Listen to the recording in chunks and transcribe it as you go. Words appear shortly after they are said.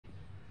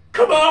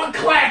Come on,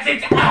 class,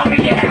 it's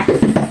obvious!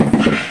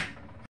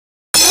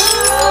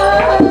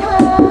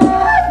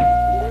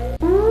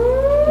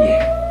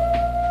 Yeah.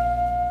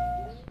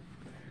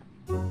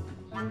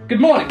 Good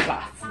morning,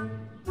 class.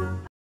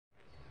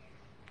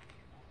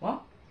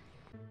 What?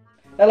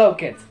 Hello,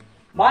 kids.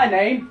 My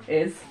name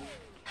is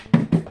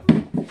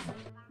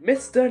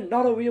Mr.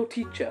 Not a Real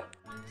Teacher.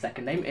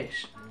 Second name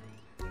Ish.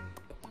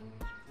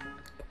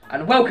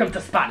 And welcome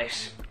to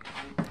Spanish.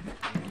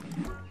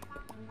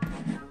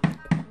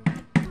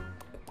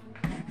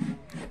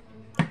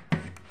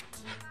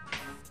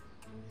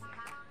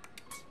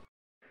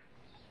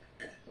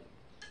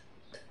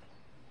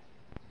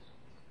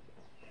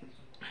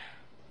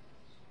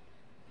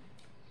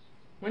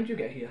 When did you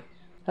get here?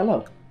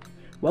 Hello.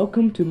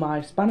 Welcome to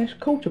my Spanish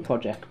culture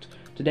project.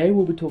 Today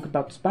we'll be talking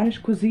about Spanish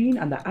cuisine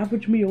and the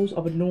average meals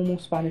of a normal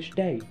Spanish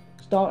day,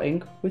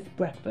 starting with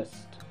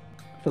breakfast.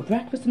 For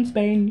breakfast in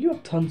Spain, you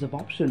have tons of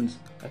options.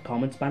 A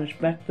common Spanish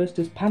breakfast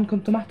is pan con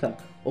tomate,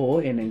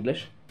 or in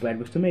English, bread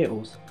with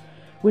tomatoes,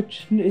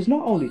 which is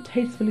not only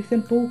tastefully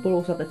simple, but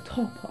also at the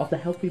top of the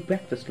healthy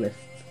breakfast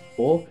lists.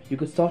 Or you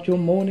could start your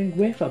morning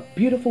with a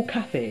beautiful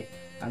cafe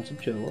and some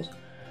churros,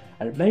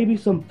 and maybe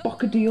some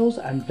bocadillos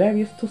and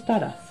various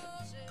tostadas.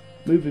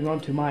 Moving on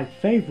to my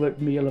favourite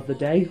meal of the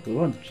day,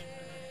 lunch.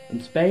 In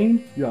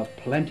Spain, you have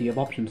plenty of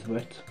options for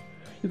it.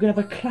 You can have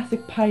a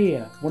classic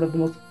paella, one of the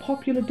most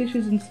popular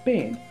dishes in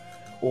Spain,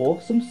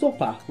 or some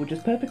sopa, which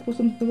is perfect for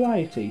some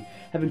variety,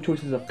 having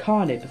choices of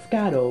carne,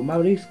 pescado,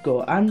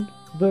 marisco and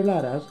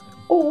verladas,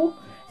 or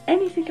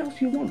anything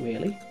else you want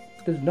really.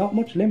 There's not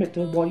much limit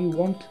to what you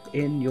want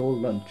in your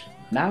lunch.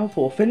 Now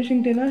for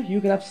finishing dinner,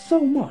 you can have so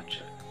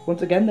much.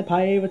 Once again, the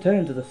paella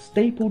returns as a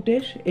staple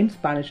dish in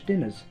Spanish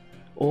dinners.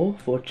 Or,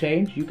 for a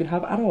change, you can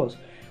have arroz,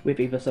 with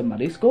either some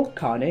marisco,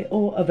 carne,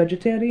 or a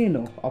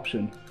vegetariano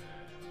option.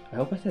 I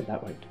hope I said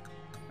that right.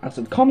 And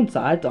some common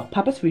sides are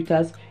papas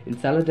fritas,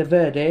 ensalada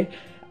verde,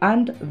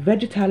 and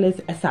vegetales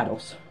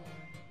asados.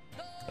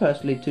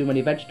 Personally, too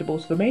many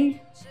vegetables for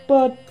me,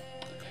 but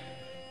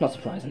not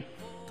surprising.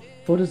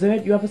 For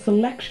dessert, you have a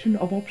selection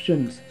of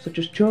options, such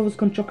as churros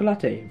con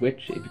chocolate,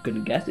 which, if you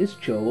couldn't guess, is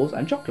churros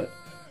and chocolate.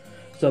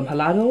 Some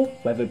helado,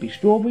 whether it be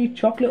strawberry,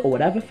 chocolate or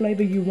whatever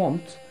flavour you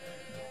want.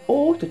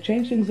 Or, to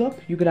change things up,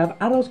 you could have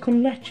arroz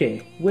con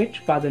leche,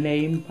 which, by the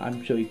name,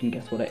 I'm sure you can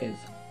guess what it is.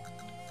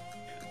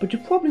 But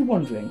you're probably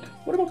wondering,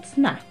 what about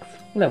snacks?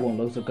 Well, everyone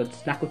loves a good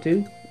snack or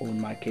two, or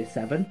in my case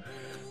 7.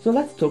 So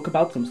let's talk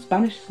about some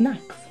Spanish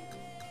snacks.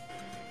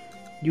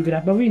 You could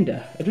have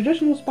merinda, a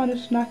traditional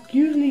Spanish snack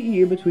usually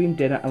eaten between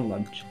dinner and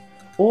lunch.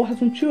 Or have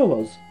some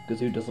churros, because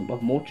who doesn't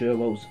love more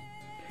churros?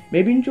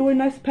 Maybe enjoy a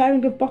nice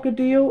pairing of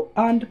bocadillo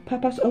and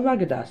papas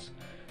arragadas.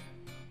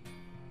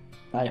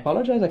 I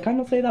apologise, I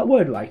cannot say that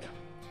word right.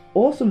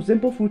 Or some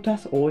simple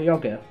frutas or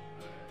yogurt,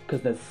 because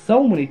there's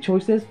so many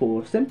choices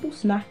for a simple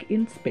snack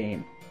in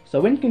Spain.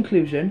 So in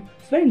conclusion,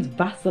 Spain's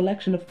vast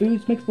selection of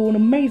foods makes for an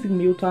amazing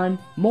mealtime,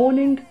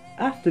 morning,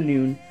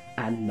 afternoon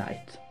and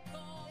night.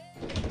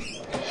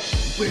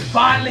 We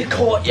finally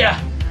caught you!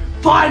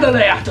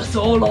 Finally, after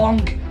so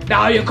long!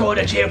 Now you're going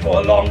to jail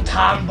for a long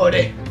time,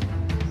 buddy.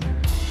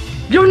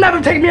 You'll never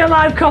take me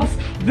alive, cops!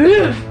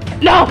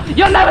 No!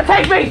 You'll never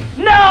take me!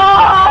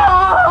 No!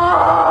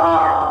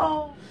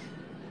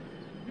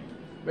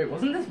 Wait,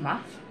 wasn't this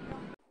math?